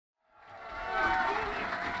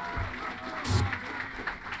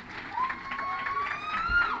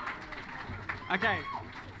Okay.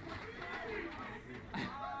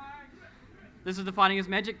 This is the Fighting is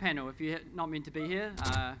Magic panel. If you're not meant to be here,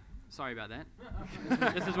 sorry about that.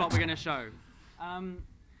 This is what we're going to show.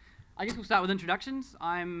 I guess we'll start with introductions.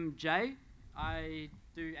 I'm Jay. I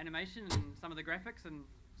do animation and some of the graphics and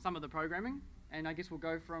some of the programming. And I guess we'll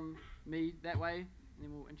go from me that way, and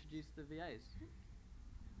then we'll introduce the VAs.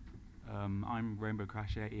 I'm Rainbow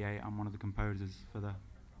Crash 88. I'm one of the composers for the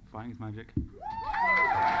Fighting is Magic.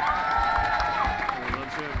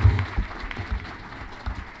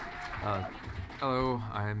 Hello,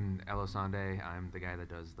 I'm Elosande. I'm the guy that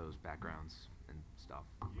does those backgrounds and stuff.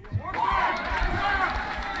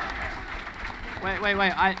 Wait.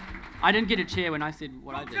 I didn't get a chair when I said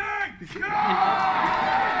what I did.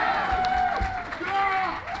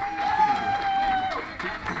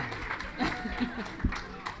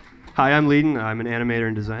 Hi, I'm Leiden. I'm an animator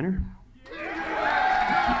and designer.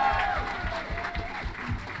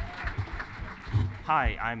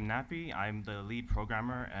 Hi, I'm Nappy. I'm the lead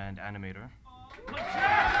programmer and animator.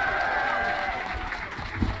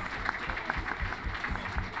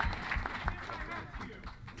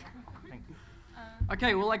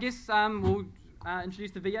 Okay, well, I guess we'll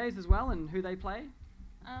introduce the VAs as well and who they play.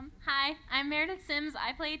 Hi, I'm Meredith Sims.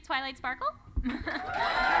 I play Twilight Sparkle.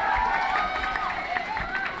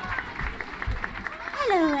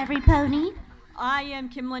 Hello, every pony. I am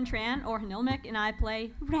Kimlin Tran, or Hanilmic, and I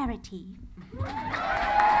play Rarity.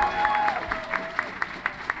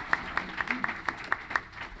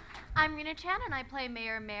 I'm Rena Chan, and I play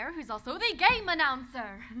Mayor Mare, who's also the game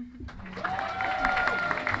announcer.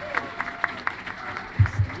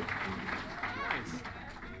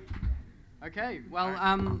 Okay, well,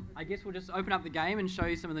 I guess we'll just open up the game and show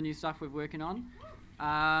you some of the new stuff we're working on.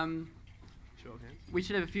 We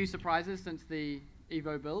should have a few surprises since the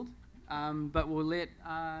Evo build, but we'll let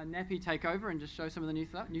Nappy take over and just show some of the new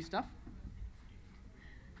stuff.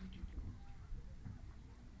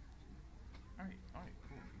 All right,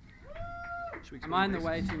 cool. Am I in the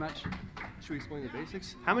way too much? Should we explain the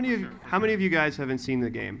basics? How many of you guys haven't seen the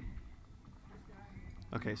game?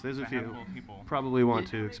 Okay, so there's a few. handful of people. Probably want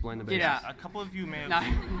to explain the basics. Yeah. A couple of you may have No.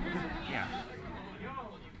 yeah.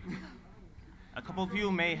 A couple of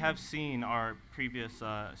you may have seen our previous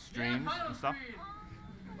streams and stuff.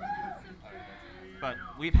 But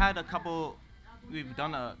we've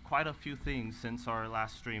done quite a few things since our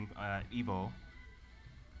last stream, Evo.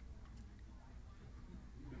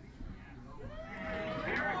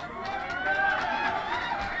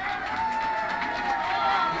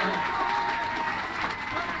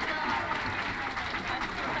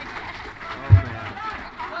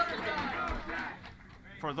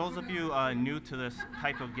 For those of you new to this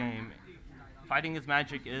type of game, Fighting is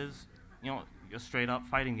Magic is, a straight up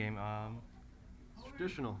fighting game.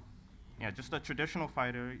 Traditional. Yeah, just a traditional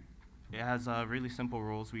fighter. It has really simple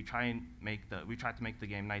rules. We try to make the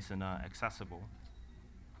game nice and accessible.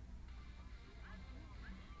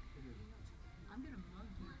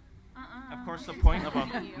 Of course, the point of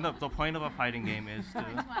a fighting game is to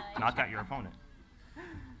knock out your opponent.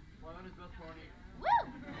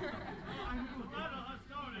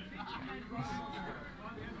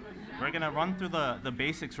 We're gonna run through the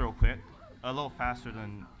basics real quick, a little faster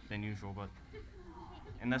than usual, but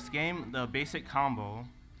in this game, the basic combo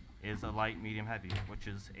is a light, medium, heavy, which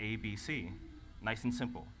is A, B, C. Nice and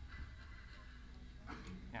simple.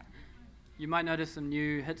 Yeah. You might notice some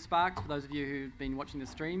new hit sparks for those of you who've been watching the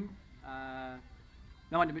stream.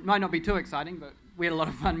 Might not be too exciting, but we had a lot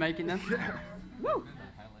of fun making them. Woo!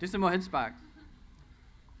 Just some more hit sparks.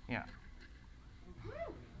 Yeah.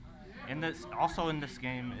 In this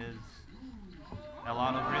game is a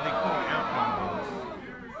lot of really cool air combos.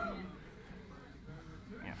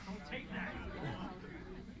 Yeah.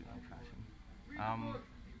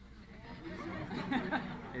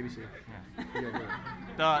 ABC.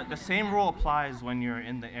 Yeah. The same rule applies when you're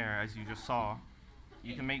in the air, as you just saw.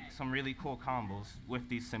 You can make some really cool combos with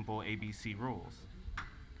these simple ABC rules.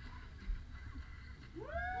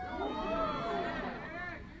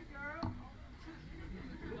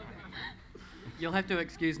 You'll have to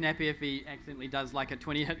excuse Nappy if he accidentally does like a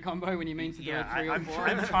 20-hit combo when he means to do a 3 or 4.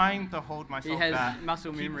 I'm trying to hold myself He has back.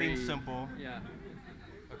 muscle memory. Keep things simple. Yeah.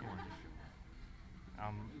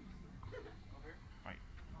 Right.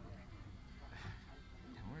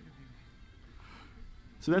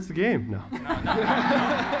 So that's the game? No.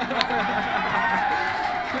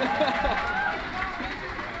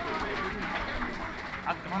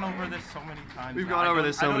 I've gone over this so many times. We've gone over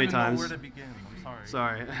this so many times. I don't even know where to begin. I'm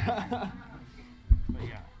sorry. But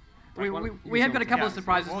yeah. We have got a couple of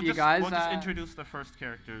surprises for you guys. We'll just introduce the first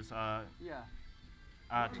characters. Yeah.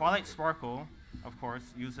 Twilight Sparkle, of course,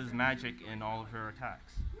 uses magic in all of her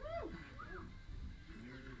attacks.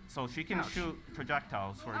 So she can shoot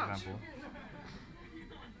projectiles, for example.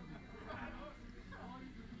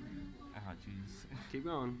 Ah, jeez. Keep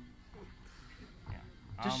going. Yeah.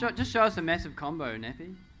 Just show us a massive combo,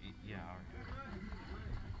 Nappy. Yeah. All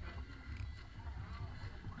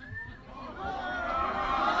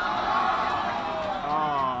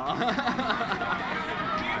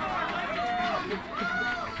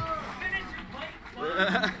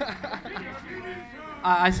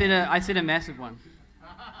right. I said a massive one.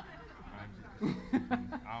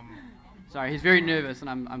 Sorry, he's very nervous, and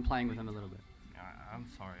I'm playing with him a little bit. I'm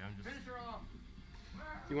sorry. I'm just.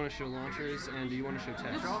 You want to show launchers, and do you want to show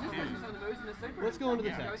text? Let's go into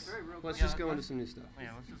the text. Let's just go into some new stuff.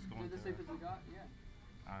 Yeah, let's just go into. Jeez.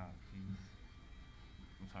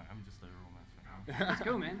 I'm sorry. I'm just a real mess right now. Let's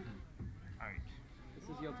go, man. All right. This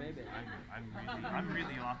is your baby. I'm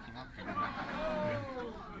really locking up here.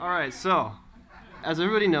 All right, so as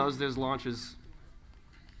everybody knows, there's launches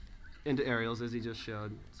into aerials, as he just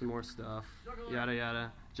showed. Some more stuff, yada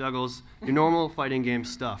yada, juggles, your normal fighting game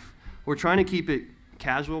stuff. We're trying to keep it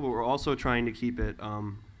casual, but we're also trying to keep it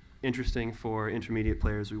interesting for intermediate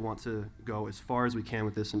players. We want to go as far as we can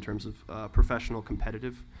with this in terms of professional,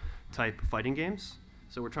 competitive type fighting games.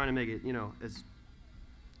 So we're trying to make it, as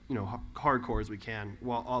hardcore as we can,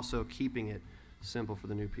 while also keeping it simple for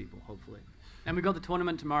the new people, hopefully. And we've got the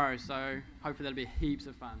tournament tomorrow, so hopefully that'll be heaps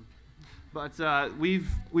of fun. But we've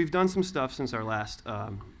done some stuff since our last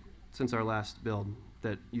build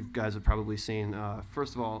that you guys have probably seen.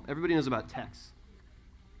 First of all, everybody knows about text,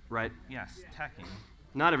 right? Yes, teching.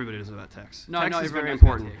 Not everybody knows about text. No, text not is everyone very knows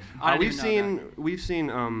about important. text. I don't even know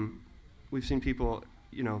We've seen people,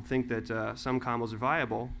 think that some combos are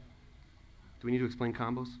viable. Do we need to explain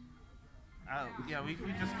combos? Yeah, we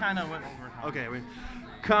just kind of went over. Okay.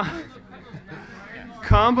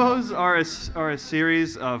 Combos are a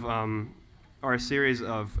series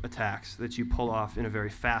of attacks that you pull off in a very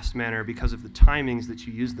fast manner because of the timings that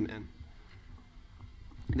you use them in.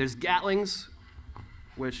 There's Gatlings,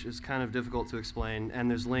 which is kind of difficult to explain,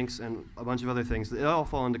 and there's links and a bunch of other things. They all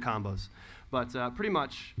fall into combos, but pretty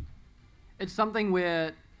much. It's something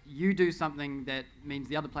where you do something that means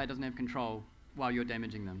the other player doesn't have control while you're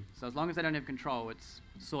damaging them. So as long as they don't have control, it's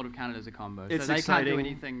sort of counted as a combo. It's so they can't do exciting.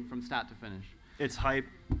 anything from start to finish. It's hype.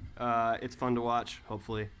 It's fun to watch,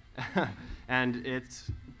 hopefully. And it's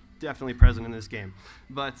definitely present in this game.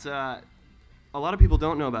 But a lot of people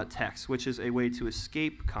don't know about text, which is a way to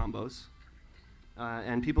escape combos.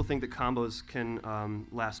 And people think that combos can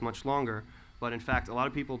last much longer. But in fact, a lot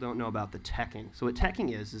of people don't know about the teching. So what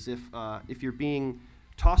teching is if you're being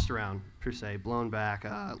tossed around, per se, blown back,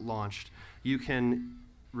 launched, you can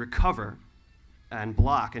recover and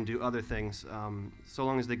block and do other things so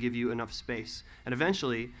long as they give you enough space. And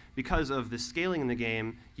eventually, because of the scaling in the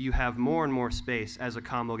game, you have more and more space as a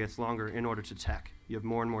combo gets longer in order to tech. You have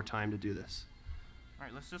more and more time to do this. All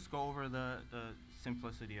right, let's just go over the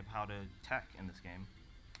simplicity of how to tech in this game.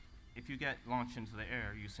 If you get launched into the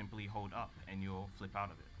air, you simply hold up and you'll flip out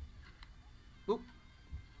of it. Oop.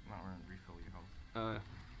 Not going to refill your health. Yeah.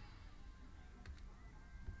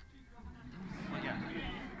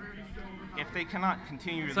 If they cannot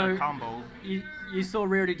continue So their combo, you saw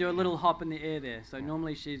Rarity do a little hop in the air there. So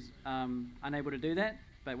normally she's unable to do that,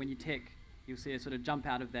 but when you tech, you'll see her sort of jump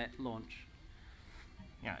out of that launch.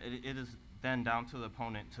 yeah, it is then down to the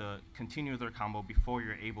opponent to continue their combo before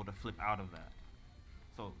you're able to flip out of that.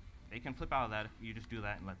 So they can flip out of that if you just do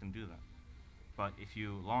that and let them do that. But if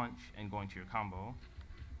you launch and go into your combo,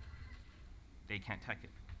 they can't tech it.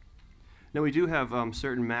 Now, we do have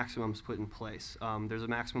certain maximums put in place. There's a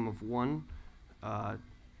maximum of 1.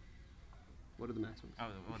 What are the maximums? Oh,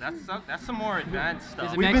 well, that's some more advanced stuff.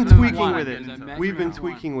 There's a We've been maximum of tweaking 1. with There's a it. maximum We've been of 1.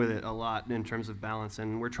 tweaking with it a lot in terms of balance,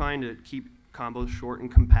 and we're trying to keep combos short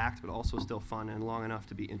and compact, but also still fun and long enough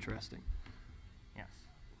to be interesting. Yes,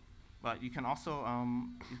 but you can also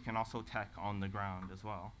tech on the ground as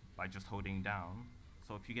well by just holding down.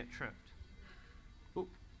 So if you get tripped, Oop.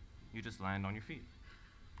 you just land on your feet.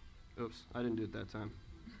 Oops, I didn't do it that time.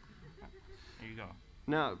 There you go.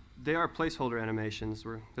 Now, they are placeholder animations.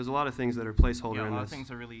 There's a lot of things that are placeholder Yeah, a in lot this. of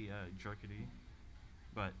things are really jerkety,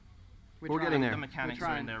 but We're getting there. the mechanics We're are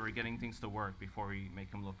trying. in there. We're getting things to work before we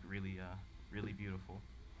make them look really, really beautiful.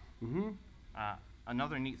 Mm-hmm.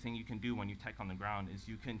 Another neat thing you can do when you tech on the ground is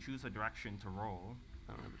you can choose a direction to roll.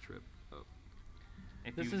 I don't have a trip. Oh.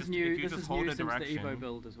 If This you is just, new. If you This just is hold new a since the direction, Evo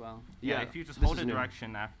build as well. yeah, if you just this hold is a new.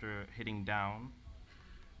 direction after hitting down,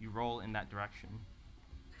 you roll in that direction.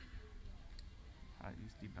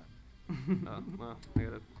 Use D-pad. Well,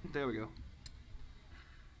 there we go.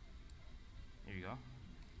 There you go.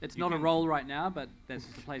 It's You not a can- roll right now, but that's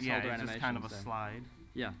just a placeholder Yeah, it's animation. just kind of a so- slide.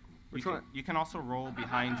 Yeah. You can also roll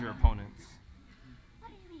behind your opponents.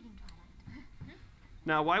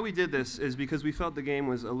 Now, why we did this is because we felt the game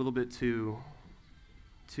was a little bit too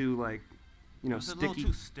like, It's a little sticky.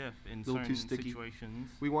 too stiff in Little too certain sticky. situations.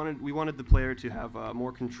 We wanted the player to have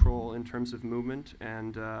more control in terms of movement,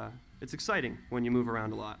 and it's exciting when you move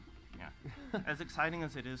around a lot. Yeah. As exciting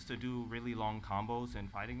as it is to do really long combos in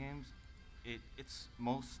fighting games, it's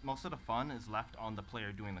most of the fun is left on the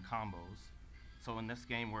player doing the combos. So in this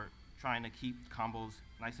game, we're trying to keep combos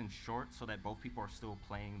nice and short so that both people are still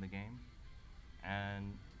playing the game.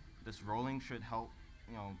 And this rolling should help,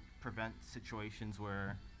 prevent situations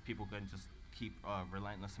where people can just keep a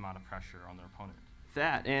relentless amount of pressure on their opponent.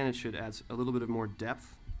 That, and it should add a little bit of more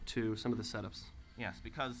depth to some of the setups. Yes,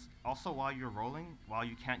 because also while you're rolling, while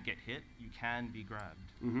you can't get hit, you can be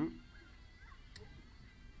grabbed. Mm-hmm.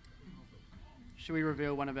 Should we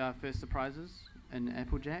reveal one of our first surprises in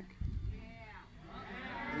Applejack?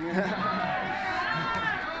 Alright,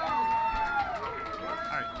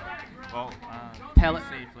 well, Palette-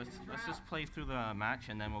 safe. Let's just play through the match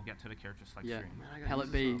and then we'll get to the character select Yeah. screen.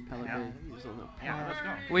 Palette B. Palette Yeah. B. Yeah, let's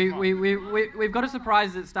go. We've got a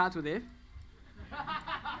surprise that starts with F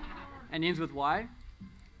and ends with Y.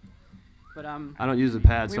 But I don't use the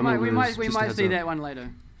pad, we so I'm gonna lose, might just a heads see up. that one later.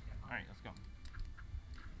 Alright, let's go.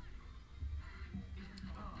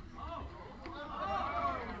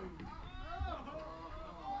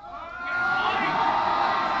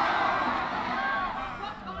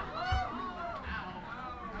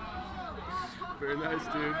 Very nice,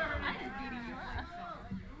 dude.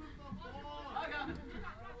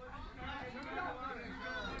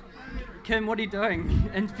 Kim, what are you doing?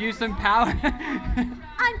 Infuse some power.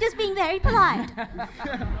 I'm just being very polite.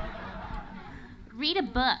 Read a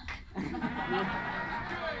book.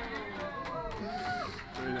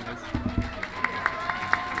 Very nice.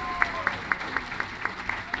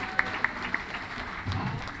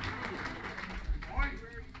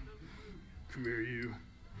 Come here, you.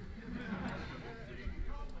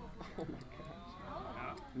 Oh my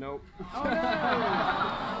gosh. Nope.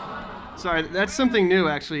 Sorry, that's something new,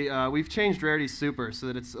 actually. We've changed Rarity Super so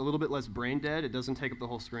that it's a little bit less brain dead. It doesn't take up the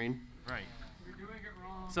whole screen. Right.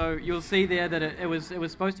 So you'll see there that it was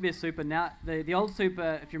supposed to be a super. Now the old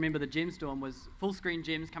super, if you remember, the gemstorm was full screen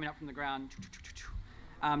gems coming up from the ground.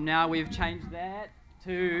 Now we've changed that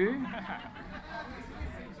to.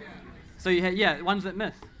 So you ones that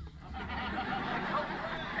miss.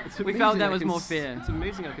 We felt that was more fair. It's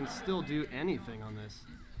amazing I can still do anything on this.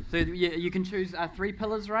 So you can choose 3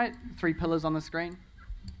 pillars, right? 3 pillars on the screen.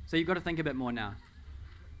 So you've got to think a bit more now.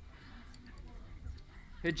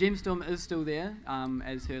 Her gemstorm is still there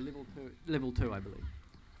as her level two, I believe.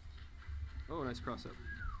 Oh, nice cross up.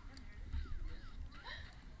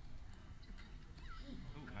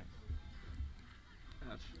 Ooh, nice.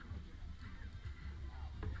 Ouch.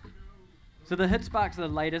 So the hit sparks are the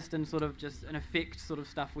latest and sort of just an effect sort of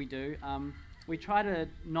stuff we do. We try to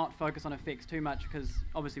not focus on effects too much because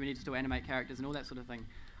obviously we need to still animate characters and all that sort of thing.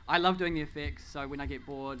 I love doing the effects, so when I get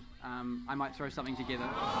bored, I might throw something together.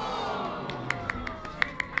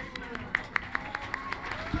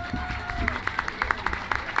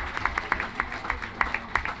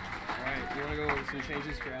 Alright, you want to go over some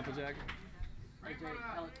changes for Applejack? I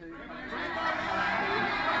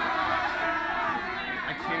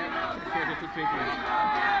can't get the tweaking.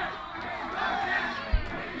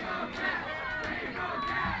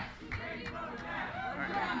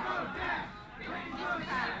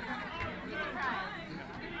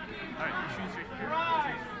 Alright, choose your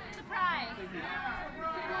Surprise.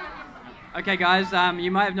 Okay, guys,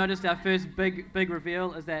 you might have noticed our first big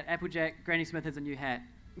reveal is that Applejack Granny Smith has a new hat.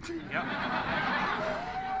 Yep.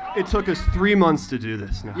 It took us 3 months to do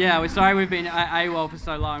this now. Yeah, we're sorry we've been AWOL for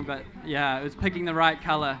so long, but yeah, it was picking the right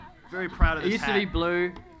color. Very proud of It this used to be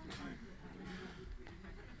blue.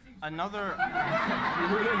 Another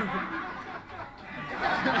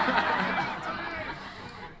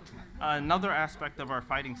Another aspect of our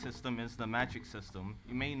fighting system is the magic system.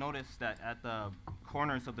 You may notice that at the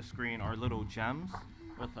corners of the screen are little gems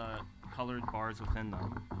with colored bars within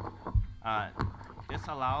them. This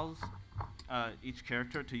allows each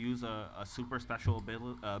character to use a super special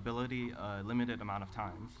ability a limited amount of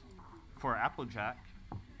times. For Applejack,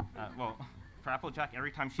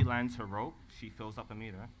 every time she lands her rope, she fills up a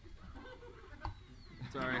meter.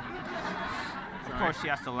 Sorry. Of course, she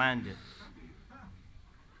has to land it.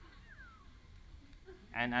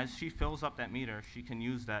 And as she fills up that meter, she can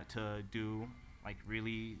use that to do like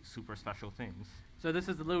really super special things. So this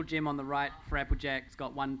is the little gem on the right for Applejack. It's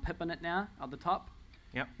got 1 pip in it now at the top.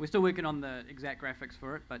 Yep. We're still working on the exact graphics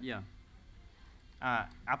for it, but yeah.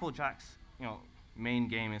 Applejack's main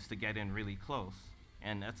game is to get in really close,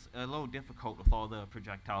 and that's a little difficult with all the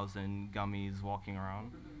projectiles and gummies walking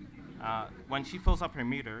around. When she fills up her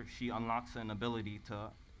meter, she unlocks an ability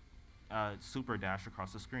to super dash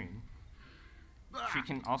across the screen. She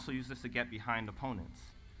can also use this to get behind opponents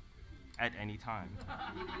at any time.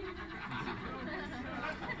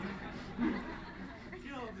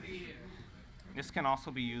 This can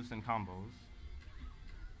also be used in combos.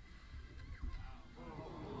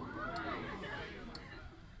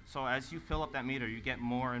 So as you fill up that meter, you get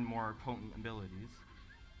more and more potent abilities,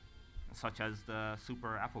 such as the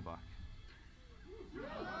Super Applebuck.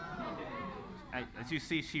 As you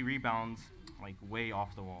see, she rebounds like way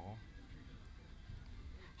off the wall.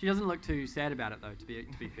 She doesn't look too sad about it, though, to be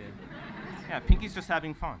fair. Yeah, Pinky's just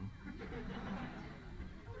having fun.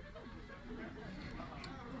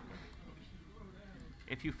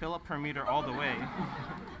 If you fill up her meter all the way,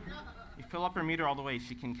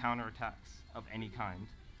 she can counter attacks of any kind.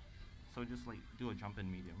 So just like do a jump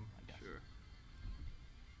in medium, I guess. Sure.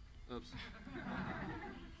 Oops.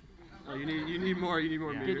 Oh, you need more. You need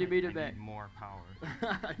more meter. Get your meter I back. need more power.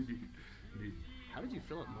 How did you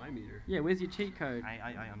fill up my meter? Yeah, where's your cheat code?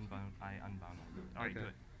 I unbound it. All right, Okay. do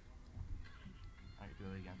it. All right, do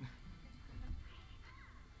it again.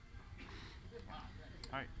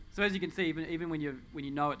 All right. So as you can see, even when you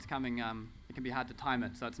know it's coming, it can be hard to time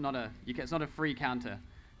it. So it's not a free counter.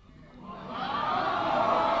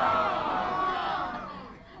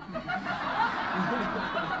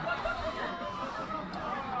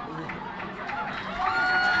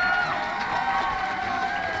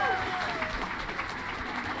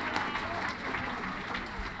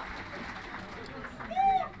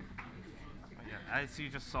 As you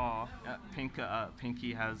just saw,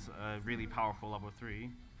 Pinky has a really powerful level 3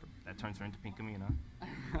 that turns her into Pinkamena.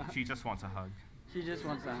 She just wants a hug. She just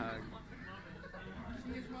wants a hug.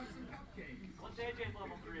 What's AJ's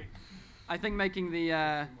level 3? I think making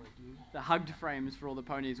the hugged frames for all the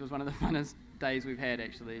ponies was one of the funnest days we've had,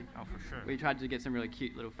 actually. Oh, for sure. We tried to get some really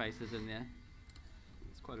cute little faces in there.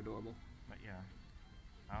 It's quite adorable. But yeah.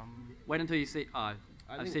 Wait until you see. Oh,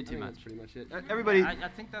 I've said too much. That's pretty much it. Everybody. I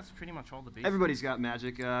think that's pretty much all the basics. Everybody's got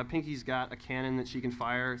magic. Pinky's got a cannon that she can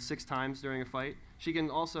fire 6 times during a fight. She can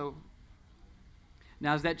also.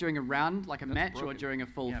 Now, is that during a round, like a That's match, or broken. during a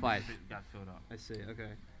full Yeah, fight? because it got filled up. I see. Okay.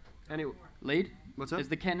 Anyway, Lead? what's up? Is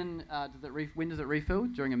the cannon, when does it refill?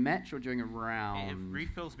 During a match or during a It round?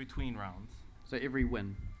 refills between rounds. So every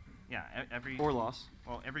win. Yeah, every Or loss.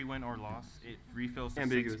 Well, every win or loss, it refills to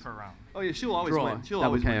Ambiguous. 6 per round. Oh yeah, she'll always Draw. win. She'll Double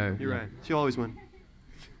always KO, win. You're yeah. right. She'll always win.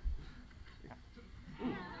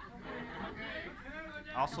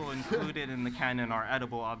 Also included in the cannon are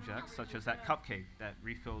edible objects, such as that cupcake that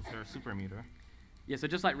refills her super meter. Yeah, so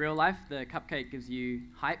just like real life, the cupcake gives you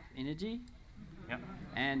hype, energy, Yep.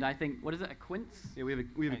 and I think, what is it, a quince? Yeah, we have a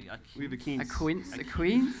quince. A quince? A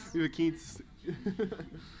quince? We have a quince.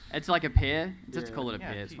 It's like a pear. Just Yeah. call it a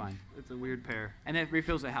Yeah, pear, it's peach. fine. It's a weird pair. And that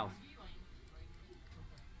refills her health.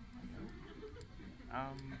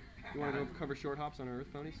 You want to go cover short hops on our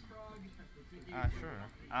Earth ponies? Sure.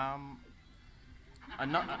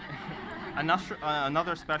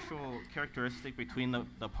 Another special characteristic between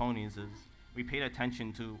the ponies is we paid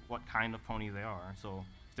attention to what kind of pony they are. So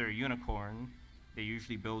if they're a unicorn, they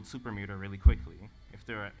usually build super meter really quickly. If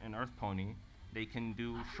they're an earth pony, they can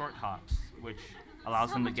do short hops, which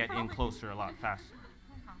allows them to get in closer a lot faster.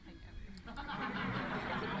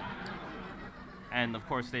 And of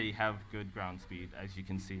course, they have good ground speed, as you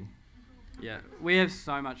can see. Yeah, we have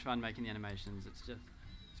so much fun making the animations. It's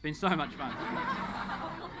been so much fun.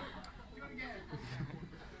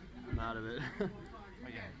 I'm out of it. Oh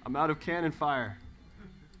yeah. I'm out of cannon fire.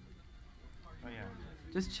 Oh yeah.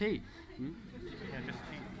 Just cheat. Yeah, just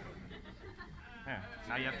cheat. Yeah.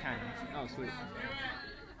 Now you have cannons. Oh, sweet. There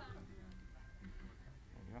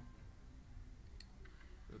you go.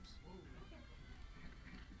 Oops.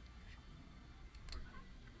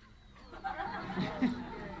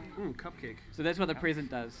 Cupcake. So that's what the present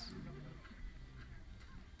does.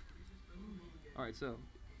 All right, so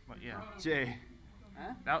But yeah. Jay.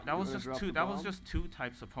 That was wanna just drop two. the That was bomb? just 2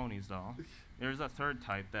 types of ponies, though. There's a third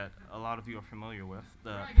type that a lot of you are familiar with,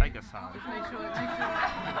 the Pegasi.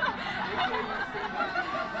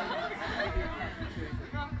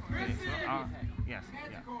 Okay, so, yes.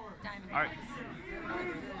 Yeah. All right.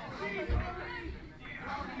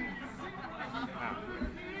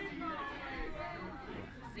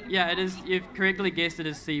 Yeah, it is. You've correctly guessed it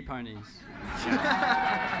is sea ponies.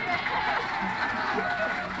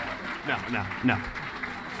 No.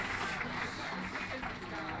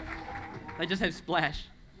 They just have splash.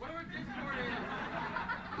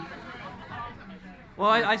 Well,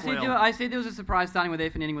 I said there was a surprise starting with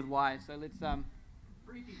F and ending with Y, so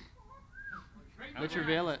let's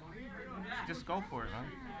reveal it. Just go for it, man.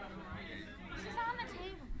 She's on the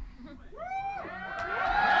table.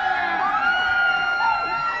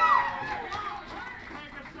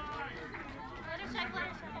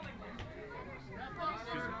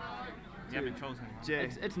 You haven't chosen one. Jay,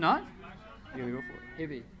 It's not? you gonna go for it?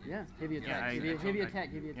 Heavy, yeah. Heavy attack. Yeah, heavy I-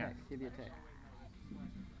 attack, heavy yeah. attack, heavy attack.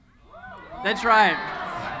 That's right.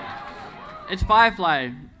 It's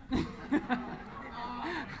Firefly.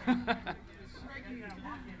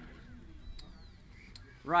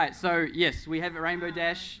 Right, so yes, we have a Rainbow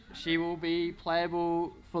Dash. She will be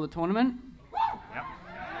playable for the tournament.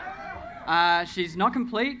 Yep. She's not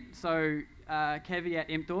complete, so caveat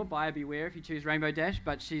emptor, buyer beware if you choose Rainbow Dash,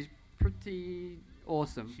 but she's pretty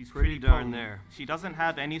awesome. She's Pretty pretty darn potent. there. She doesn't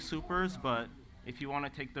have any supers, but if you want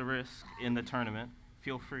to take the risk in the tournament,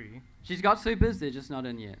 feel free. She's got supers, they're just not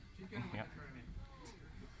in yet. Yep.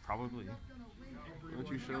 Probably. Why don't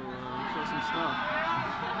you show some stuff?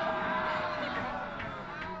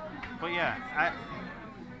 But yeah,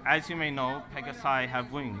 as you may know, Pegasi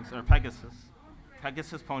have wings, or Pegasus.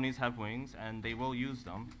 Pegasus ponies have wings, and they will use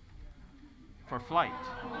them for flight.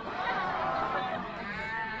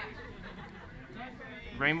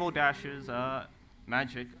 Rainbow Dash's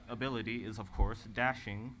magic ability is, of course,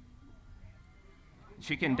 dashing.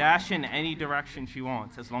 She can dash in any direction she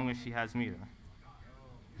wants, as long as she has meter.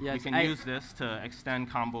 Yeah, You it's can use this to extend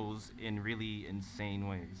combos in really insane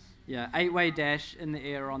ways. Yeah, 8-way dash in the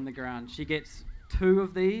air or on the ground. She gets 2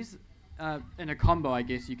 of these in a combo, I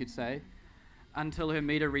guess you could say, until her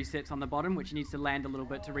meter resets on the bottom, which she needs to land a little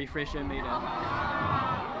bit to refresh her meter.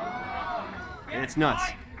 It's nuts.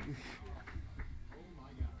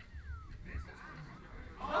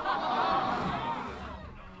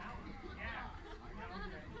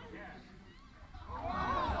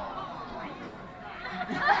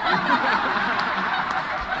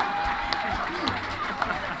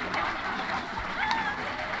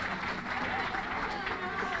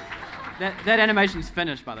 That animation's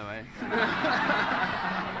finished, by the way.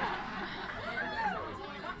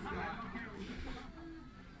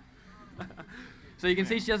 So you can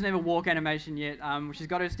see she doesn't have a walk animation yet. She's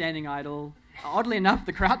got her standing idle. Oddly enough,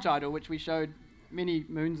 the crouch idle, which we showed many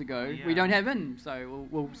moons ago, we don't have in, so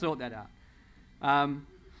we'll sort that out.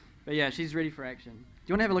 But yeah, she's ready for action. Do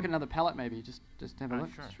you want to have a look at another palette, maybe? Just have a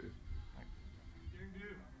look. Sure. True.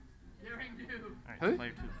 Alright, Who?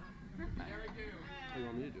 player 2. You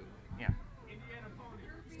want me to do it? Yeah.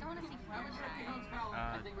 Still want to see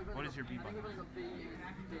Fluttershy. What is your B button?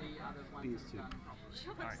 These two. She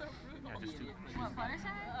looks Alright. so brutal. Yeah, just 2. What, Fluttershy?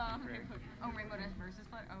 Oh, Rainbow Dash versus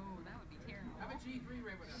Flutter? Oh, that would be terrible. How about G3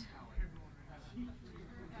 Rainbow Dash?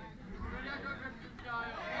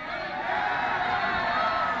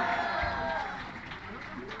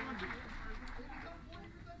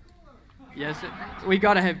 Yes, we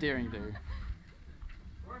gotta have Daring Do.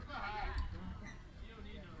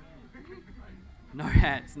 No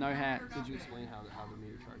hats, no hats. Did you explain how the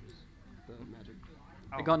meter charges the magic?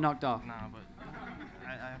 It got knocked off. Nah, but I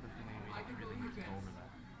have a feeling we really need to go over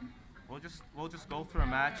that. We'll just go through a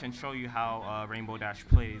match and show you how Rainbow Dash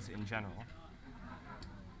plays in general.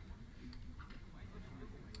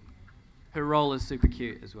 Her roll is super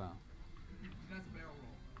cute as well.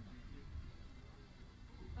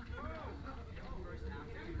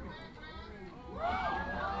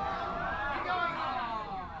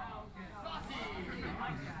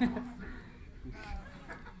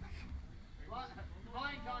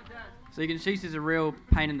 So you can see she's a real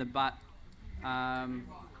pain in the butt,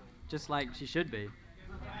 just like she should be.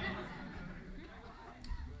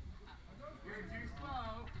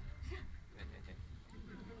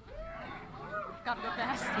 Gotta go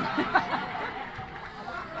fast.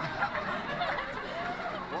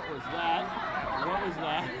 What was that? What was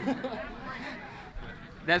that?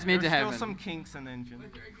 That's meant to There's happen. still some kinks in the engine.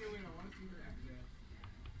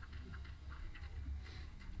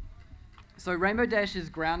 So Rainbow Dash's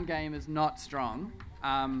ground game is not strong,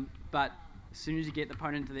 but as soon as you get the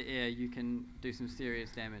opponent into the air, you can do some serious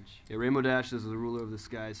damage. Yeah, Rainbow Dash is the ruler of the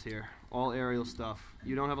skies here. All aerial stuff.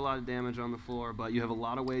 You don't have a lot of damage on the floor, but you have a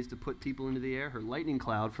lot of ways to put people into the air. Her lightning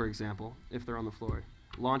cloud, for example, if they're on the floor,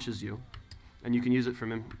 launches you, and you can use it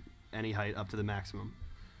from any height up to the maximum.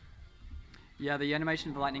 Yeah, the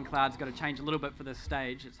animation for Lightning Cloud's got to change a little bit for this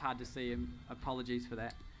stage. It's hard to see. Apologies for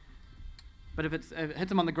that. But if it hits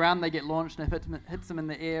them on the ground, they get launched, and if it hits them in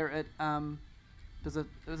the air, is it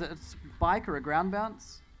a spike or a ground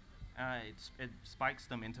bounce? It spikes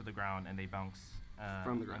them into the ground and they bounce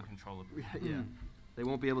From the ground. uncontrollably. Yeah. They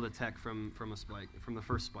won't be able to tech from a spike, from the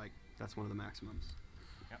first spike. That's one of the maximums.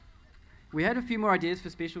 We had a few more ideas for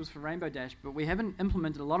specials for Rainbow Dash, but we haven't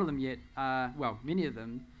implemented a lot of them yet. Well, many of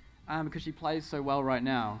them, because she plays so well right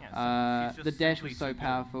now. Yeah, so she's the just dash simply was so too good.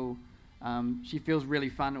 powerful. She feels really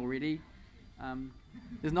fun already.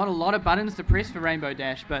 There's not a lot of buttons to press for Rainbow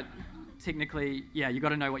Dash, but technically, yeah, you got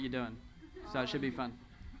to know what you're doing. So it should be fun.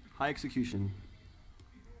 High execution.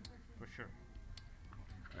 For sure.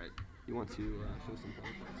 All right. You want to show some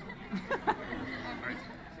points?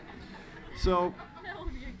 So,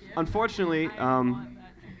 unfortunately,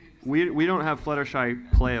 we don't have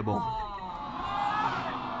Fluttershy playable.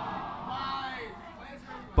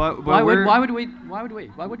 But Why would we?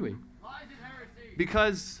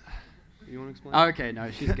 Because you want to explain? Oh, okay,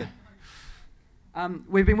 no, she's good.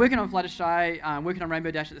 We've been working on Fluttershy, working on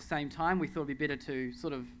Rainbow Dash at the same time. We thought it'd be better to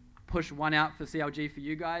sort of push one out for CLG for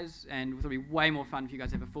you guys, and it would be way more fun if you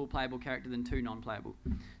guys have a full playable character than two non-playable.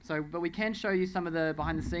 So, but we can show you some of the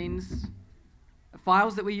behind-the-scenes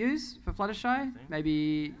files that we use for Fluttershy.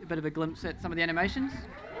 Maybe a bit of a glimpse at some of the animations.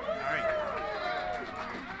 All right.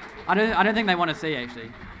 I don't think they want to see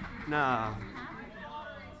actually. Nah.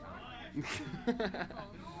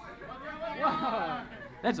 Whoa,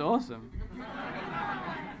 that's awesome.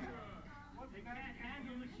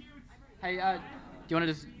 Hey, do you want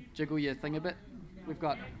to just jiggle your thing a bit? We've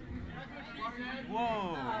got.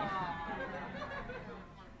 Whoa.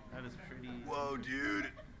 That is pretty. Whoa,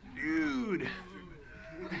 dude. Dude.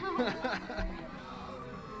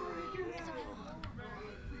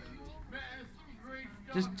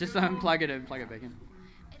 Just unplug it and plug it back in.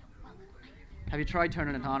 Have you tried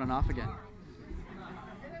turning it on and off again?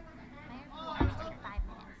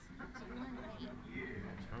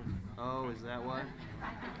 Oh, is that why?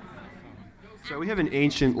 So we have an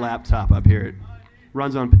ancient laptop up here. It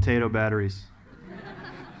runs on potato batteries.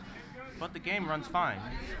 But the game runs fine.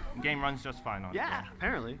 The game runs just fine on it. Yeah,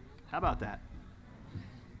 apparently. How about that?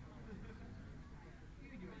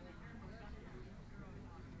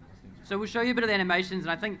 So we'll show you a bit of the animations,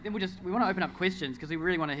 and I think then we want to open up questions because we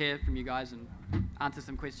really want to hear from you guys and answer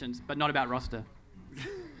some questions, but not about roster.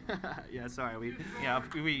 Yeah, sorry. Yeah,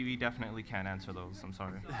 we definitely can't answer those. I'm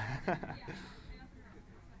sorry.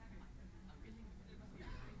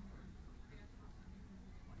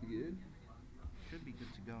 You good? Should be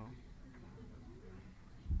good to go.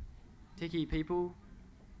 Techie people,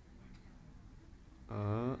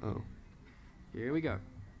 Uh-oh. here we go.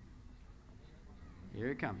 Here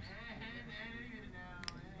it comes.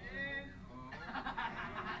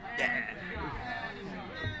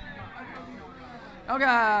 Oh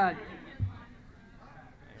God!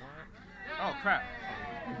 Oh crap!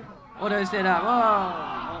 Auto set up. Whoa!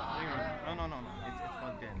 Oh, no. It's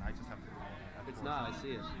plugged in. I just have to. It's not. I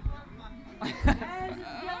see it.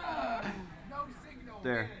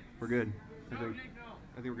 There. We're good. I think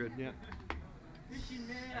we're good. Yeah. I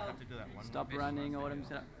have to do that one. Stop more. running. Autumn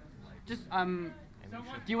set up. Just do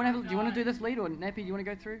you want to do this lead, or Nappy? Do you want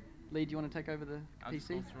to go through? Lead, do you want to take over the I'll just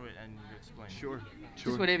PC? go through it and you explain. Sure.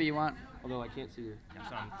 Just whatever you want. Although I can't see you. That's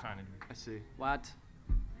what I'm trying to do. I see. What?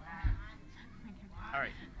 All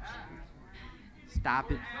right.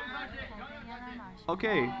 Stop it.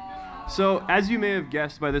 Okay. So, as you may have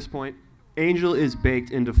guessed by this point, Angel is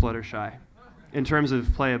baked into Fluttershy in terms of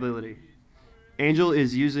playability. Angel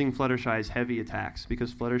is using Fluttershy's heavy attacks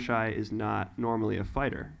because Fluttershy is not normally a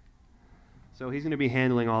fighter. So he's going to be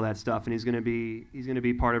handling all that stuff, and he's going to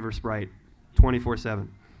be part of her sprite 24/7.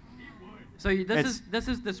 So this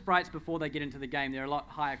is the sprites before they get into the game. They're a lot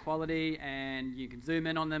higher quality, and you can zoom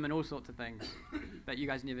in on them and all sorts of things. But you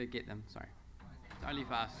guys never get them. Sorry, it's only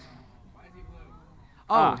for us.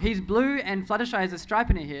 Oh, he's blue, and Fluttershy has a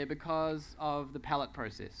stripe in her hair because of the palette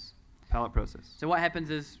process. Palette process. So what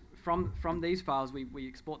happens is from these files, we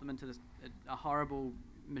export them into a horrible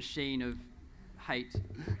machine of hate.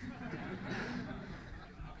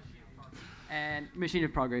 And machine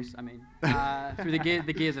of progress, I mean, through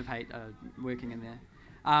the gears of hate working in there.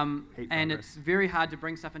 And progress. it's very hard to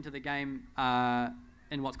bring stuff into the game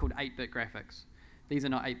in what's called 8-bit graphics. These are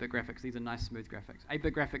not 8-bit graphics, these are nice smooth graphics.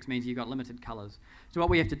 8-bit graphics means you've got limited colors. So what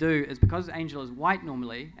we have to do is, because Angel is white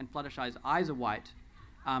normally, and Fluttershy's eyes are white,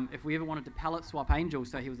 if we ever wanted to palette swap Angel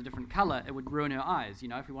so he was a different color, it would ruin her eyes. You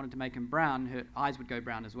know, if we wanted to make him brown, her eyes would go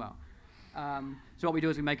brown as well. So what we do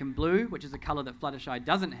is we make him blue, which is a color that Fluttershy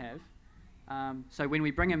doesn't have. So when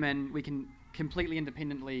we bring him in, we can completely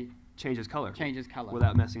independently Change his color.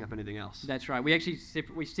 Without messing up anything else. That's right. We actually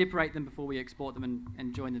we separate them before we export them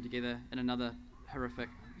and join them together in another horrific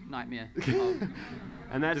nightmare of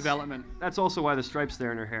And that's development. That's also why the stripe's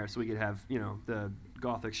there in her hair, so we could have, the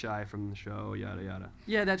Gothic Shy from the show, yada yada.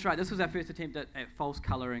 Yeah, that's right. This was our first attempt at false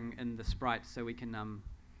colouring in the sprites, so we can.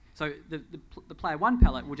 So the player 1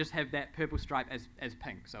 palette will just have that purple stripe as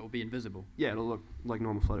pink, so it will be invisible. Yeah, it'll look like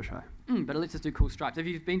normal Fluttershy. But it lets us do cool stripes. If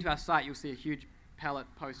you've been to our site, you'll see a huge palette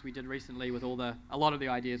post we did recently with a lot of the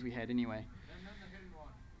ideas we had anyway.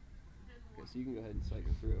 Okay, so you can go ahead and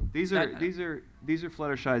cycle through. These are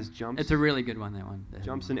Fluttershy's jumps. It's a really good one, that one.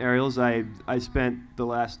 Jumps and aerials. I spent the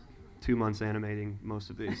last 2 months animating most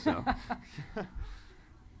of these, so.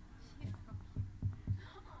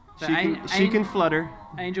 So she can flutter.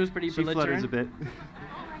 Angel's pretty belligerent. She flutters a bit.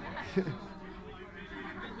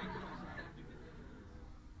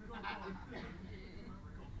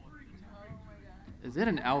 Is that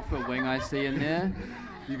an alpha wing I see in there?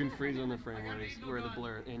 You can freeze on the frame where the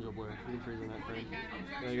blur, angel blur. You can freeze on that frame.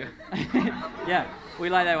 There you go. Yeah, we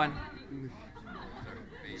like that one.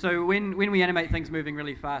 So when we animate things moving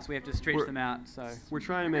really fast, we have to stretch them out. So we're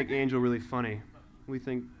trying to make Angel really funny. We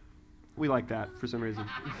think we like that for some reason.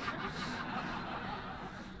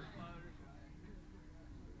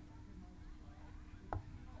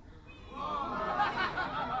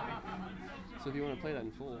 So if you want to play that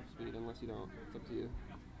in full speed, unless you don't, it's up to you.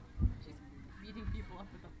 She's beating people up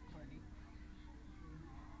with a party.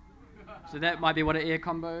 So that might be what an air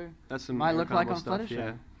combo might look like on stuff, Fluttershy.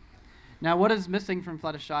 yeah. Now, what is missing from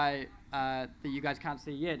Fluttershy that you guys can't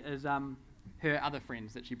see yet is her other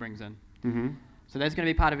friends that she brings in. Mm-hmm. So that's going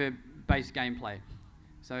to be part of her base gameplay.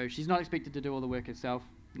 So she's not expected to do all the work herself.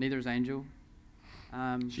 Neither is Angel.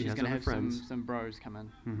 She's going to have some bros come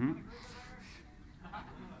in. Mm-hmm.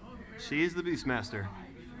 She is the Beastmaster.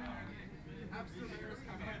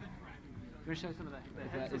 You want to show some of that?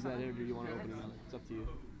 Is that it, or do you want to open another? It's up to you.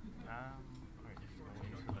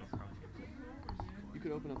 You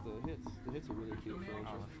could open up the hits. The hits are really cute for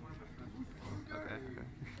Angel. Okay.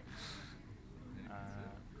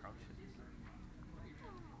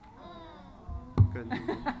 Good.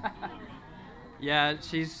 Yeah,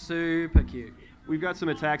 she's super cute. We've got some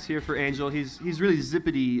attacks here for Angel. He's really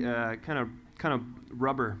zippity, kind of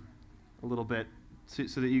rubber, a little bit,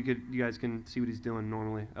 so that you guys can see what he's doing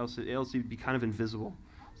normally. Else he'd be kind of invisible.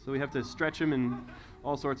 So we have to stretch him and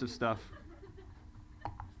all sorts of stuff.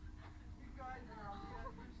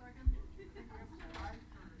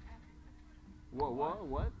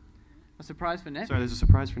 What? A surprise for Nappy. Sorry, there's a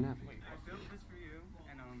surprise for Nappy. I built this for you,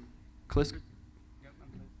 and Klisk? Yep, I'm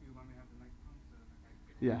close to you. Want me to have the microphone?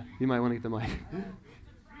 Yeah, you might want to get the mic.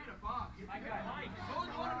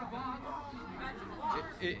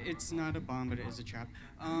 It's not a bomb, but it is a trap.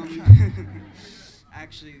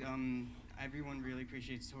 Actually, everyone really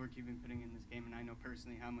appreciates the work you've been putting in this game, and I know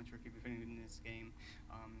personally how much work you've been putting in this game.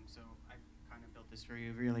 So I kind of built this for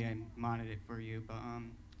you. Really, I modded it for you, but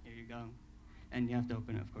here you go. And you have to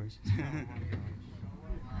open it, of course.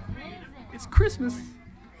 It's Christmas.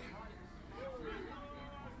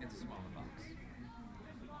 It's a smaller box.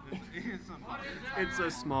 It's a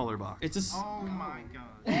smaller box. It's a. Oh my god.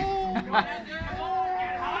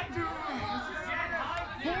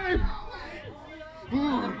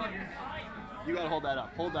 You gotta hold that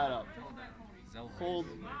up. Hold that up.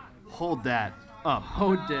 Hold that up.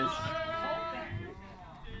 Hold this.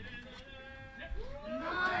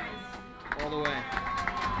 All the way.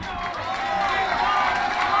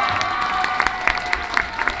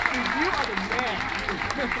 Dude, you are the man.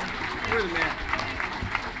 You're the man.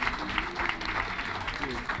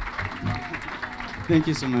 Thank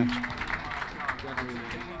you so much.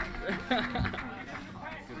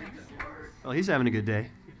 Well, he's having a good day.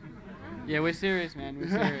 Yeah, we're serious, man. We're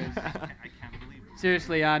serious. I can't believe it.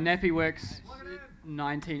 Seriously, Nappy works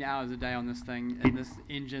 19 hours a day on this thing in this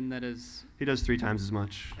engine that is... He does 3 times as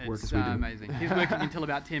much work as we do. Amazing. He's working until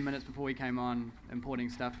about 10 minutes before we came on, importing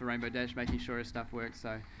stuff for Rainbow Dash, making sure his stuff works.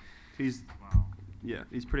 So He's Wow. Yeah,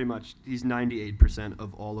 he's 98%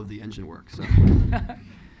 of all of the engine work. So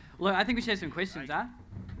Look, I think we should have some questions, huh?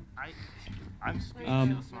 I'm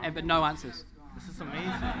speechless. But no answers. This is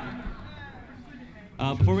amazing.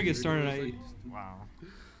 Before we get started, Wow.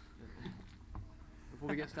 Before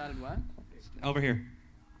we get started, what? over here.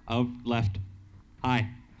 Oh, left. Hi.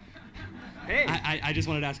 hey, I just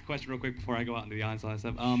wanted to ask a question real quick before I go out into the audience and all that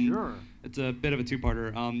stuff. sure. It's a bit of a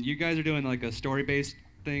two-parter. You guys are doing like a story-based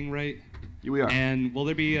thing, right? Here we are. And will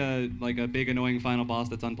there be a big annoying final boss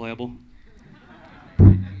that's unplayable?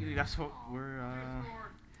 That's what we're.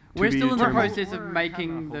 We're be still in the determined. process of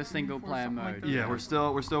making the single-player mode. Yeah, we're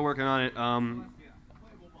still working on it.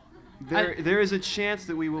 There is a chance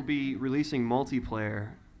that we will be releasing multiplayer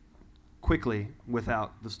quickly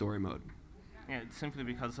without the story mode. Yeah, it's simply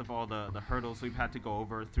because of all the hurdles we've had to go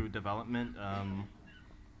over through development.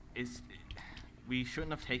 we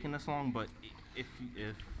shouldn't have taken this long, but if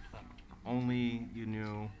only you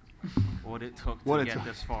knew what it took to get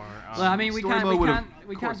this far. Well, I mean, we Story can't mode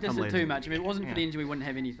diss it later. too much. I mean, if it wasn't for the engine, we wouldn't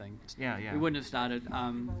have anything. Yeah, yeah. We wouldn't have started.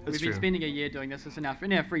 We've true. been spending a year doing this. It's in our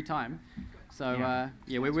free time. So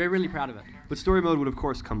we're really proud of it. But story mode would of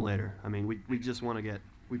course come later. I mean, we just want to get.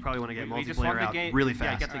 We probably want to get We just want multiplayer the out game, really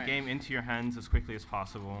yeah, fast. get the game into your hands as quickly as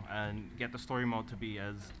possible, and get the story mode to be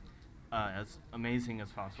as amazing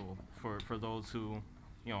as possible for those who,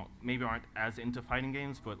 maybe aren't as into fighting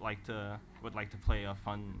games, but would like to play a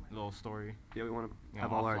fun little story. Yeah, we want to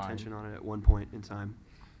have offline. all our attention on it at one point in time.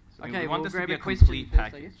 So Okay, we want we'll this to grab be a a question complete first, I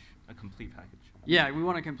package. guess. A complete package. Yeah, we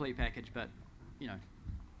want a complete package, but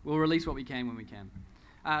we'll release what we can when we can.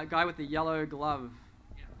 Guy with the yellow glove.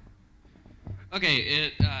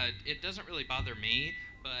 Okay, it doesn't really bother me,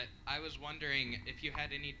 but I was wondering if you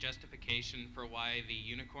had any justification for why the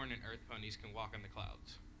unicorn and earth ponies can walk on the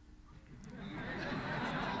clouds.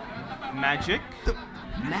 Magic.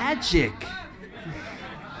 Magic.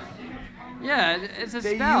 Yeah, it's a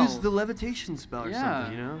They spell. use the levitation spell or Yeah.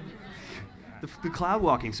 something, The cloud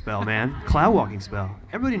walking spell, man. Cloud walking spell.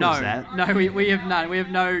 Everybody knows that. No, we have none. We have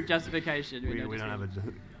no justification. We don't have a.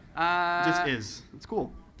 a. Just is. It's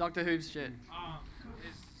cool. Doctor Who's shit.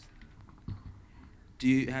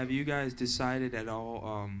 Have you guys decided at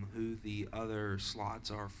all who the other slots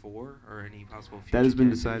are for, or any possible future That has been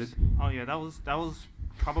characters? decided. Oh yeah, that was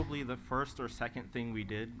probably the first or second thing we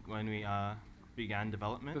did when we began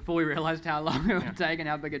development. Before we realized how long it would take and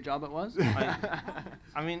how big a job it was.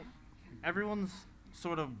 I mean, everyone's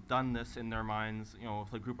sort of done this in their minds,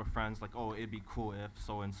 with a group of friends, like, oh, it'd be cool if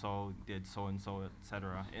so and so did so and so,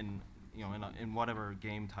 etc. In in whatever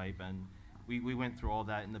game type, and we went through all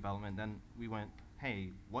that in development. Then we went, hey,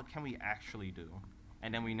 what can we actually do?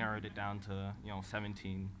 And then we narrowed it down to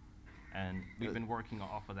 17, and we've been working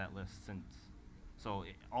off of that list since. So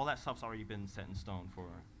all that stuff's already been set in stone for.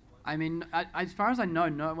 I mean, as far as I know,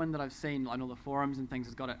 no one that I've seen on all the forums and things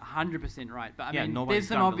has got it 100% right. But I mean, nobody's there's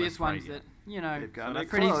some gotten the obvious list right ones yet. that They've got are it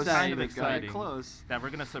pretty close. safe. Kind of They've got it exciting close. that we're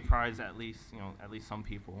gonna surprise at least some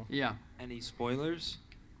people. Yeah. Any spoilers?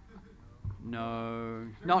 No,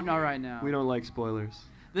 not right now. We don't like spoilers.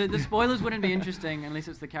 The spoilers wouldn't be interesting unless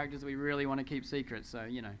it's the characters that we really want to keep secret. So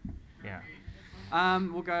Yeah.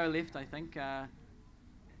 We'll go left, I think.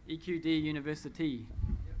 EQD University.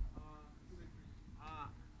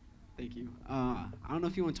 Thank you. I don't know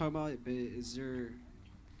if you want to talk about it, but is there?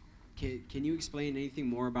 Can you explain anything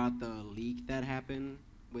more about the leak that happened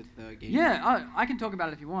with the game? Yeah, I can talk about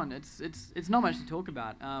it if you want. It's not much to talk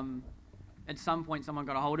about. At some point, someone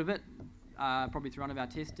got a hold of it, probably through one of our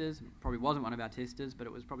testers. Probably wasn't one of our testers, but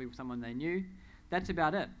it was probably someone they knew. That's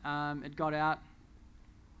about it. It got out.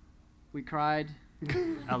 We cried.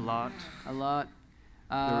 A lot. A lot.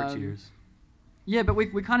 There were tears. Yeah, but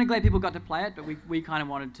we're kind of glad people got to play it, but we kind of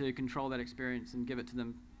wanted to control that experience and give it to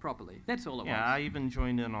them properly. That's all it was. Yeah, I even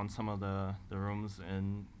joined in on some of the rooms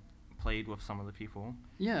and played with some of the people.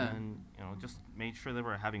 Yeah. And just made sure they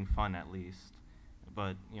were having fun at least.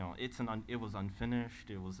 But it was unfinished.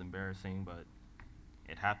 It was embarrassing, but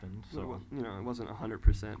it happened. So it wasn't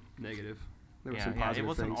 100% negative. There were some positive it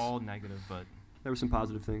wasn't things. all negative, but There were some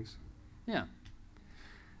positive things. Yeah.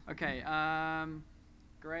 Okay.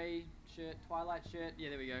 Gray shirt, Twilight shirt. Yeah,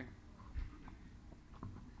 there we go.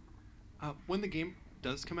 When the game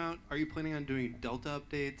does come out, are you planning on doing Delta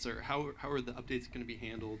updates, or how are the updates going to be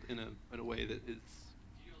handled in a way that is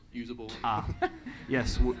usable?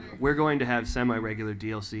 Yes, we're going to have semi-regular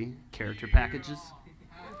DLC character packages.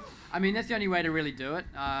 I mean, that's the only way to really do it.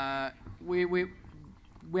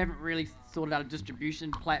 We haven't really sorted out a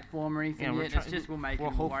distribution platform or anything yet. It's just we'll make it.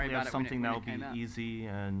 We'll worry hopefully about have it when something it that'll came be out. easy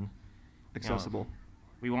and accessible.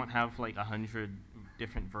 We won't have like 100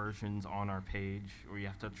 different versions on our page where you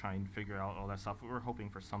have to try and figure out all that stuff. We're hoping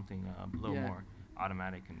for something a little more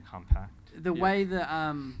automatic and compact. The way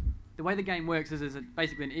the game works is there's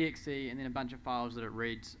basically an exe and then a bunch of files that it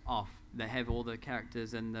reads off that have all the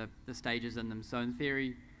characters and the stages in them. So in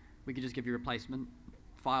theory, we could just give you replacement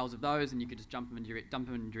files of those, and you could just dump them in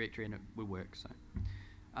directory, and it would work. So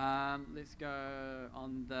let's go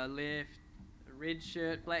on the left. Red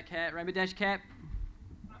shirt, black hat, rainbow dash cap.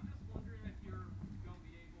 I'm just wondering if you're going to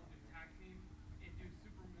be able to tag team and do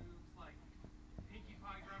super moves like Pinkie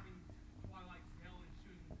Pie grabbing Twilight's tail and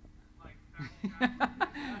shooting like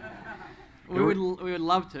We would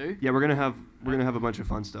love to. Yeah, we're gonna have a bunch of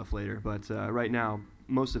fun stuff later, but right now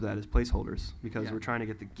most of that is placeholders because we're trying to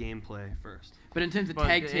get the gameplay first. But in terms of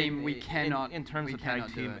tag team, we cannot. In terms of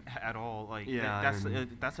tag team at all, like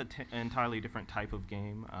that's an entirely different type of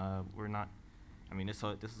game. We're not. I mean, this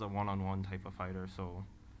is a one-on-one type of fighter, so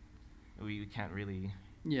we can't really.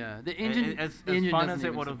 Yeah, the engine. As the engine fun doesn't as it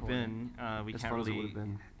even would have support it. been, we As can't fun as it really would've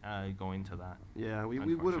been. go into that. Yeah, we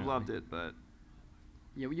would have loved it, but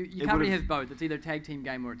Yeah, you it can't really would've- have both. It's either a tag team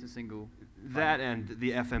game or it's a single. that and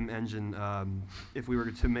the FM engine. If we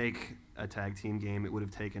were to make a tag team game, it would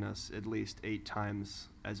have taken us at least 8 times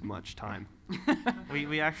as much time.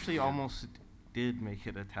 We actually almost did make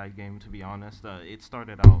it a tag game, to be honest. It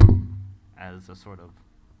started out as a sort of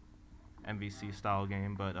MVC style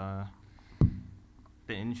game, but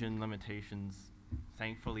the engine limitations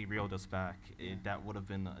thankfully reeled us back. That would have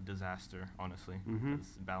been a disaster, honestly,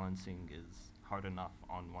 because balancing is hard enough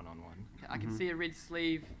on one-on-one. I can see a red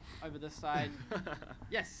sleeve over this side.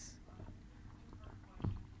 Yes.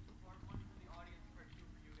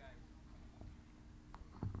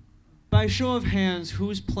 By show of hands,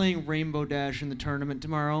 who's playing Rainbow Dash in the tournament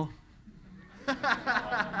tomorrow?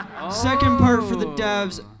 Second part for the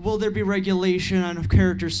devs, will there be regulation on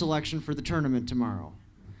character selection for the tournament tomorrow?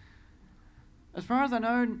 As far as I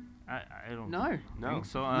know, I don't no. think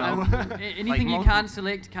so. Anything you can't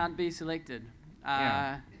select can't be selected.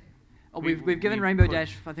 Yeah. We've given we've Rainbow put-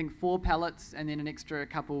 Dash, I think, 4 pallets and then an extra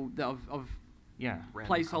couple of Yeah.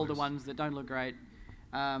 placeholder colours. ones that don't look great.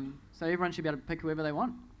 So everyone should be able to pick whoever they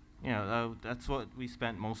want. Yeah, that's what we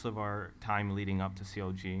spent most of our time leading up to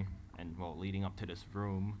COG and, well, leading up to this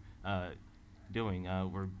room doing.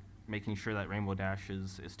 We're making sure that Rainbow Dash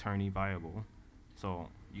is tourney viable. So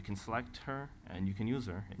you can select her and you can use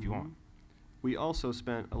her if you want. We also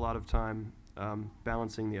spent a lot of time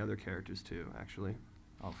balancing the other characters too, actually.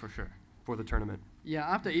 Oh, for sure. For the tournament. Yeah,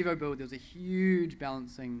 after Evo build, there was a huge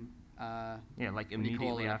balancing. Yeah, like what do you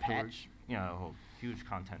call immediately it, a afterwards. patch? Yeah, a whole huge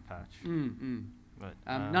content patch. But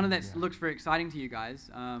None of that yeah. looks very exciting to you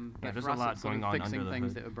guys. But there's for a us, lot it's sort going of on fixing under the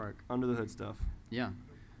things hood. that were broke. Under the hood stuff. Yeah.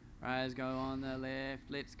 Rise, go on the left.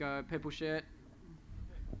 Let's go. Purple shirt.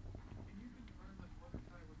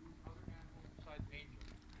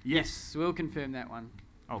 Yes, we'll confirm that one.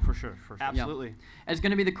 Oh, for sure, for sure. Absolutely. Yeah. It's going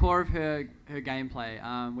to be the core of her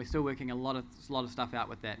gameplay. We're still working a lot of stuff out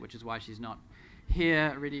with that, which is why she's not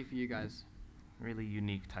here ready for you guys. Really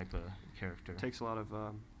unique type of character. Takes a lot of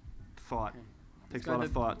thought. Okay. Takes Let's a lot go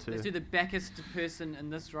of thought to. Let's do the backest person in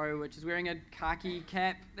this row, which is wearing a khaki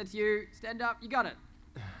cap. That's you. Stand up. You got it.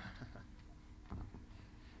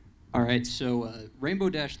 All right, so Rainbow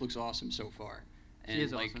Dash looks awesome so far. And She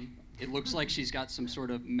is like, awesome. It looks like she's got some sort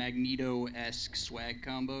of Magneto-esque swag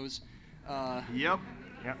combos. Yep.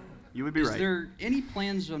 You would be right. Is there any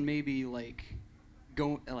plans on maybe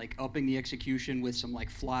upping the execution with some like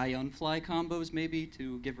fly-unfly combos maybe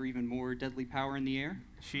to give her even more deadly power in the air?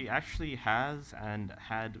 She actually has and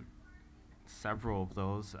had several of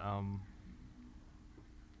those.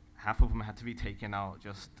 Half of them had to be taken out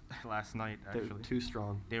just last night, actually. They're too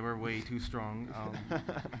strong. They were way too strong.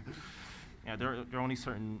 Yeah, there are only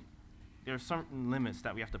certain limits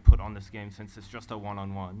that we have to put on this game since it's just a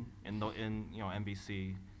one-on-one. In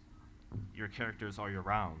MVC, your characters are your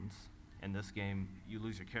rounds. In this game, you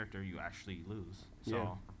lose your character, you actually lose. So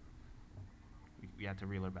Yeah. we had to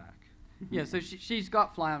reel her back. Yeah, so she's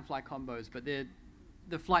got fly-on-fly combos, but the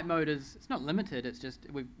flight mode it's not limited. It's just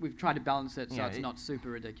we've tried to balance it so Yeah, it's not super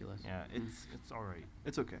ridiculous. Yeah, it's all right.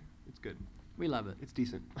 It's okay. It's good. We love it. It's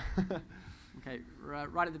decent. Okay,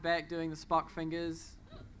 right at the back doing the Spock fingers.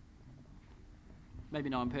 Maybe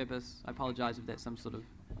not on purpose. I apologize if that's some sort of...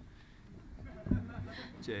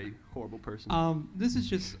 Jay, horrible person. This is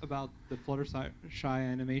just about the Fluttershy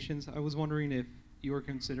animations. I was wondering if you were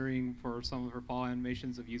considering for some of her fall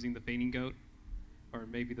animations of using the fainting goat, or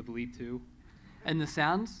maybe the bleed too. And the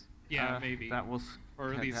sounds? Yeah, maybe. That was...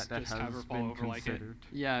 Or at least that just has have her fall been over like it. considered.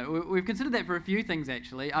 Yeah, we've considered that for a few things,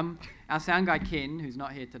 actually. Our sound guy, Ken, who's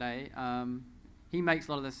not here today, he makes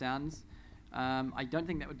a lot of the sounds. I don't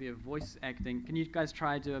think that would be a voice acting. Can you guys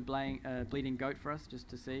try to do a bleeding goat for us, just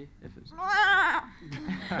to see if it's... Oh,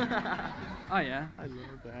 yeah. I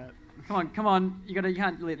love that. Come on. You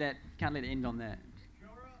can't let it end on that.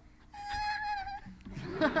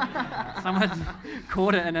 Someone's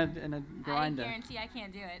caught it in a grinder. I guarantee I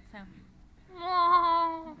can't do it, so...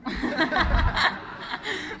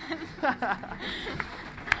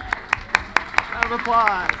 Round of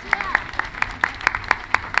applause.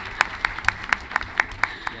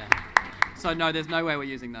 Yeah. So no, there's no way we're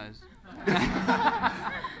using those. You're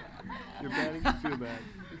batting to feel bad.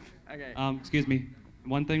 Okay. Excuse me.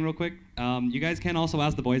 One thing real quick. You guys can also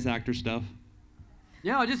ask the voice actor stuff.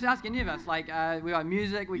 Yeah, I'll just ask any of us. Like, we got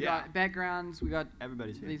music, we Yeah. got backgrounds, we got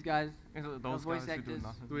Everybody's here. these guys, Those voice guys who do actors.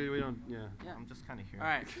 nothing. We don't, yeah. I'm just kind of here. All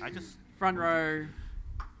right. I just... Front row.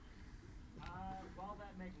 While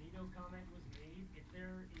that Magneto comment was made, if there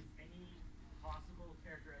is any possible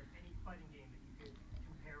character of any fighting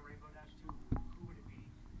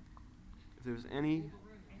If there's any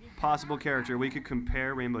possible character we could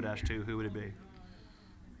compare Rainbow Dash to, who would it be?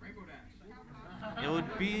 It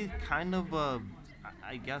would be kind of a,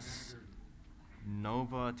 I guess,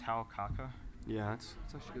 Nova Tao Kaka. Yeah, that's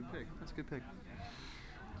actually a good pick. That's a good pick.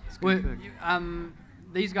 Well,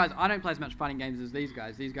 these guys, I don't play as much fighting games as these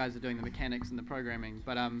guys. These guys are doing the mechanics and the programming,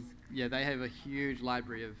 but yeah, they have a huge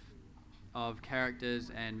library of characters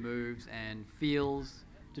and moves and feels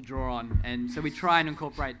to draw on, and so we try and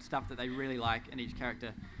incorporate stuff that they really like in each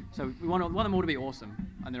character. So we want them all to be awesome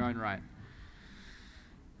in their own right.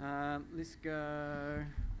 Let's go.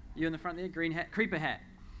 You in the front there, green hat, creeper hat.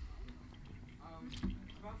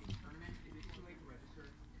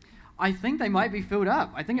 I think they might be filled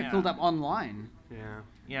up. I think it filled up online.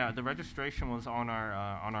 Yeah, the registration was on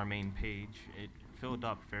our main page. It filled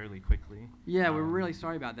up fairly quickly. Yeah, we're really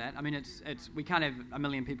sorry about that. I mean, it's we can't have a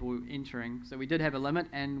million people entering, so we did have a limit,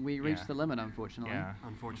 and we reached the limit, unfortunately. Yeah,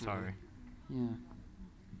 unfortunately. Sorry. Yeah.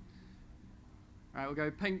 All right, we'll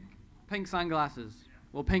go pink sunglasses.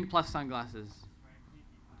 Well, pink plus sunglasses.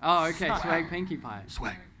 Oh, okay, swag Pinkie Pie.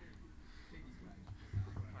 Swag.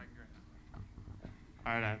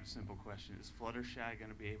 All right, I have a simple question. Is Fluttershy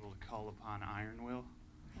going to be able to call upon Iron Will?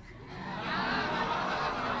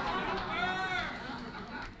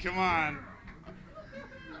 Come on.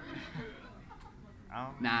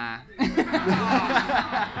 Nah.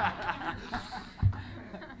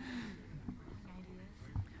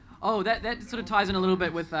 Oh, that sort of ties in a little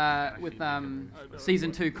bit with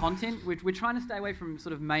season 2 content. We're trying to stay away from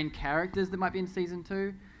sort of main characters that might be in season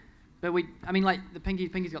 2, but I mean, like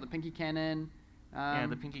Pinky's got the Pinky Cannon. Yeah,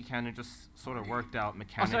 the Pinky Cannon just sort of worked out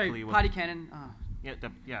mechanically. Oh, sorry, Party Cannon. Oh.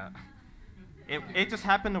 Yeah, It just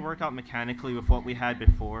happened to work out mechanically with what we had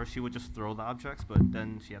before. She would just throw the objects, but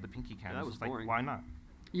then she had the Pinky Cannon. That was like, boring. why not?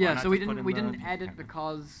 Yeah, so we didn't add it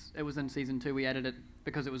because it was in season 2. We added it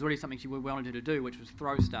because it was already something we wanted her to do, which was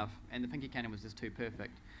throw stuff, and the Pinky Cannon was just too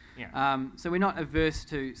perfect. Yeah. So we're not averse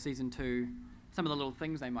to season 2. Some of the little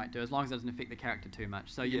things they might do, as long as it doesn't affect the character too much.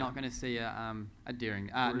 So you're not going to see a daring,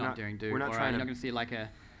 not daring do, we're not or trying you're to not going to see like a,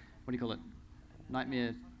 what do you call it?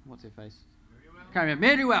 Nightmare. What's her face? Can't remember.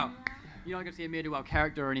 Mare-do-well. You're not going to see a Mare-do-well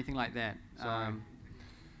character or anything like that. Sorry.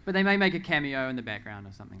 But they may make a cameo in the background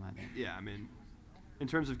or something like that. Yeah, I mean, in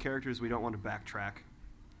terms of characters, we don't want to backtrack.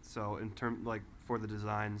 So for the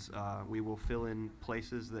designs, we will fill in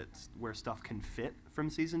places where stuff can fit from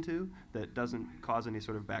season 2 that doesn't cause any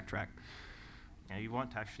sort of backtrack. Yeah, you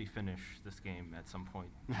want to actually finish this game at some point.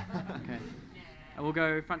 Okay. And we'll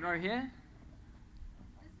go front row here.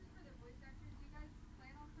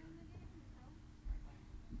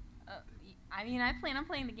 I mean, I plan on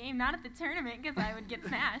playing the game, not at the tournament because I would get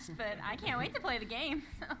smashed, but I can't wait to play the game,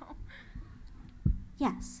 so.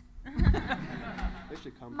 Yes. They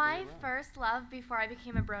should come My first love before I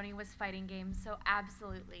became a brony was fighting games, so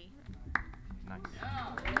absolutely. Nice.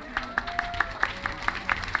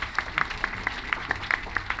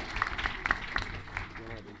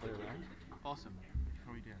 Awesome.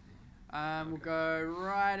 We'll go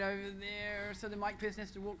right over there. So the mic person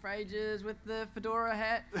has to walk for ages with the fedora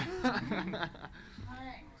hat.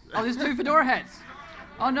 Oh, there's 2 fedora hats.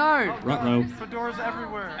 Oh no. Ruh-roh. Fedoras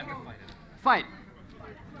everywhere. Fight.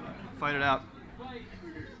 Fight it out.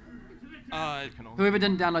 Whoever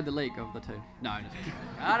didn't download the leak of the 2. No.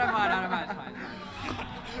 I don't mind. It's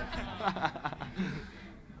fine.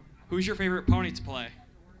 Who's your favorite pony to play?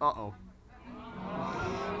 Uh-oh.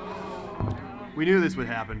 We knew this would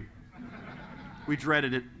happen. We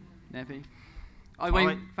dreaded it. Nappy. Oh,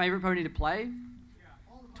 wait, favorite pony to play?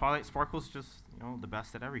 Twilight Sparkle's just, the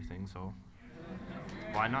best at everything, so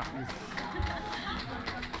why not?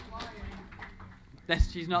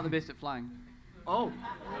 She's not the best at flying. Oh.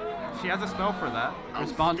 She has a spell for that.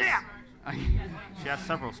 Response. She has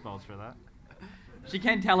several spells for that. She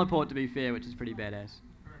can teleport, to be fair, which is pretty badass.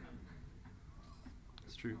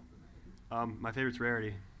 It's true. My favorite's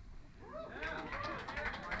Rarity.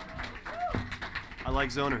 I like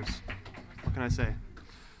zoners. What can I say?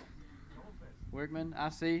 Workman,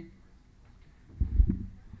 RC.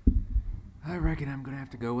 I reckon I'm gonna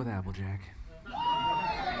have to go with Applejack.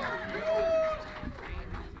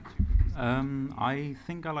 I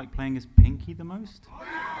think I like playing as Pinky the most.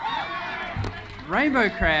 Rainbow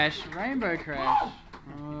Crash.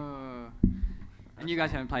 Oh. And you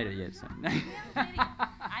guys haven't played it yet, so.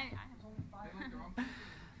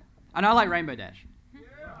 And I like Rainbow Dash.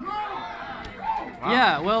 Wow.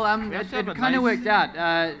 Yeah, well, It it kind of worked out.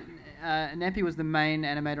 Nappy was the main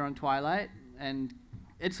animator on Twilight, and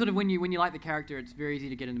it's sort of when you like the character, it's very easy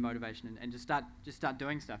to get into motivation and just start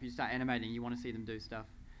doing stuff. You start animating, you want to see them do stuff.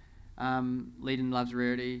 Leadon loves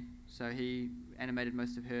Rarity, so he animated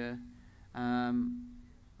most of her.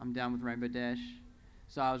 I'm down with Rainbow Dash.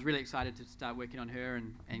 So I was really excited to start working on her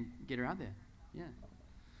and get her out there. Yeah.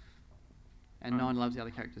 And no one loves the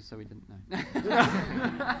other characters, so we didn't know.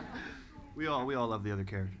 We all love the other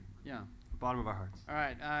character. Yeah. Bottom of our hearts. All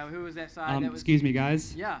right. Who was that side? That was Excuse me,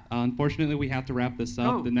 guys. Yeah. Unfortunately, we have to wrap this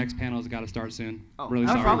up. Oh. The next panel has got to start soon. Oh, really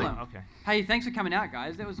no sorry. problem. Okay. Hey, thanks for coming out,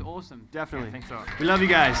 guys. That was awesome. Definitely. I think so. We love you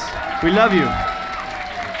guys. We love you.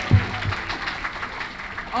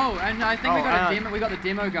 Oh, and I think we got a demo. We got the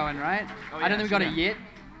demo going, right? Oh, I don't think we got yeah. it yet.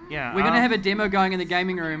 Yeah. We're gonna have a demo going in the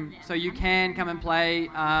gaming room, so you can come and play.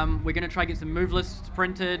 We're gonna try to get some move lists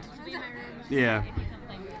printed. Yeah.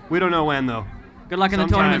 We don't know when though. Good luck in the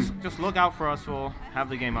Sometime. tournament. Just look out for us. We'll have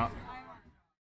the game up.